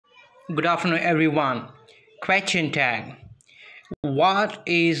Good afternoon, everyone. Question tag. What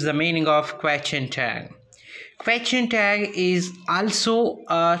is the meaning of question tag? Question tag is also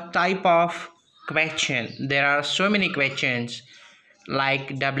a type of question. There are so many questions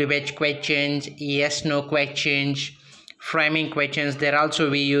like WH questions, yes no questions, framing questions. There also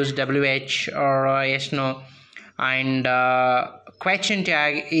we use WH or yes no, and question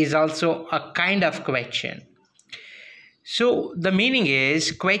tag is also a kind of question. So the meaning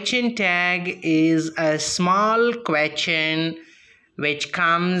is question tag is a small question which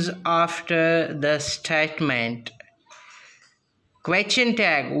comes after the statement. Question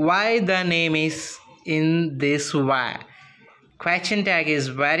tag, why the name is in this way? Question tag is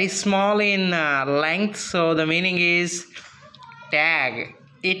very small in length, so the meaning is tag.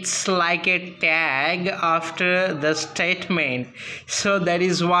 It's like a tag after the statement, so that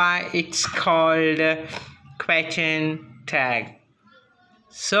is why it's called question tag.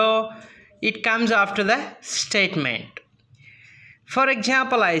 So it comes after the statement. For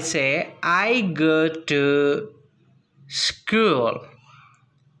example, I say I go to school,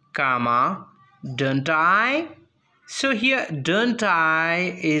 comma, don't I? So here don't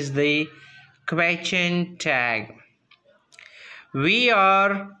I is the question tag. We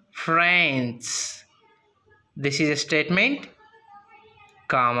are friends. This is a statement,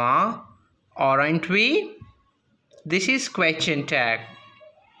 comma, aren't we? This is question tag.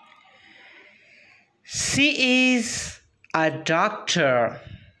 She is a doctor,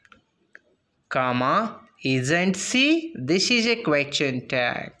 comma, isn't she? This is a question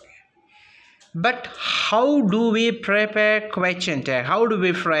tag. But how do we prepare question tag? How do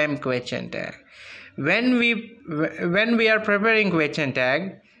we frame question tag? When we are preparing question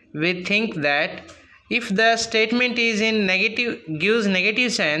tag, we think that if the statement is in negative, gives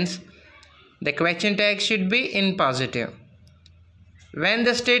negative sense, the question tag should be in positive. When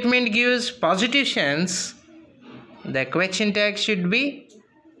the statement gives positive sense, the question tag should be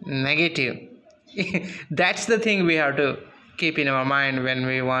negative. That's the thing we have to keep in our mind when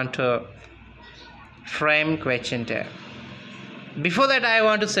we want to frame question tag. Before that, I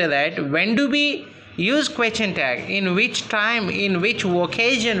want to say that when do we use question tag? In which time, in which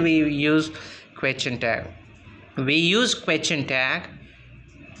occasion we use question tag? We use question tag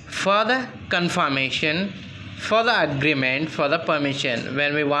for the confirmation, for the agreement, for the permission.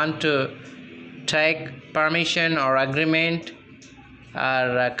 When we want to take permission or agreement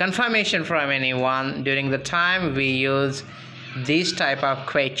or confirmation from anyone during the time, we use these type of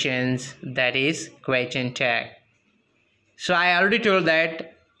questions, that is question tag. So I already told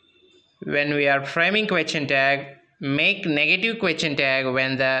that when we are framing question tag, make negative question tag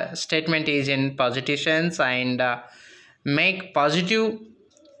when the statement is in positive sense, and make positive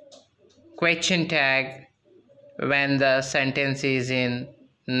question tag when the sentence is in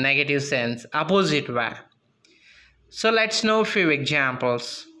negative sense, opposite way. So let's know a few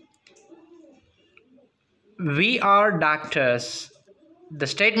examples. We are doctors. The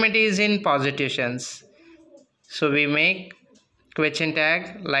statement is in positive sense, so we make question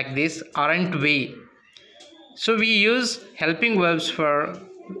tag like this, aren't we? So we use helping verbs for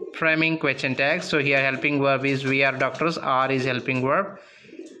framing question tag. So here helping verb is we are doctors, are is helping verb,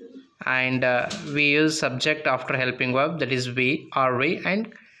 and we use subject after helping verb, that is we, are we,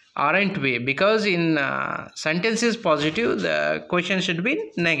 and aren't we, because in sentence is positive, the question should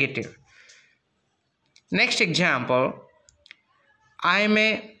be negative. Next example, I am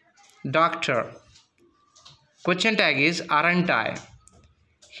a doctor. Question tag is aren't I.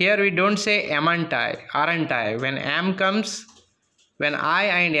 Here we don't say amn't I, aren't I. When am comes, when I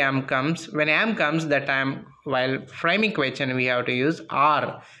and am comes, when am comes, that time while framing question we have to use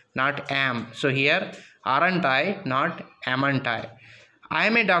are, not am. So here aren't I, not amn't I. I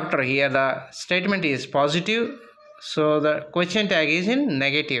am a doctor. Here the statement is positive, so the question tag is in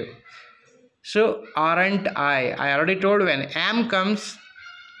negative. So aren't I already told when am comes,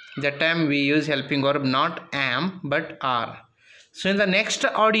 that time we use helping verb, not am but are. So in the next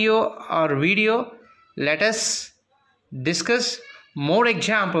audio or video, let us discuss more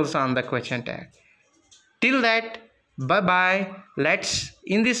examples on the question tag. Till that, bye bye. Let's,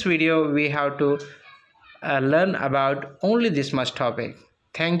 in this video we have to learn about only this much topic.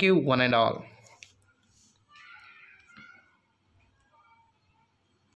 Thank you one and all.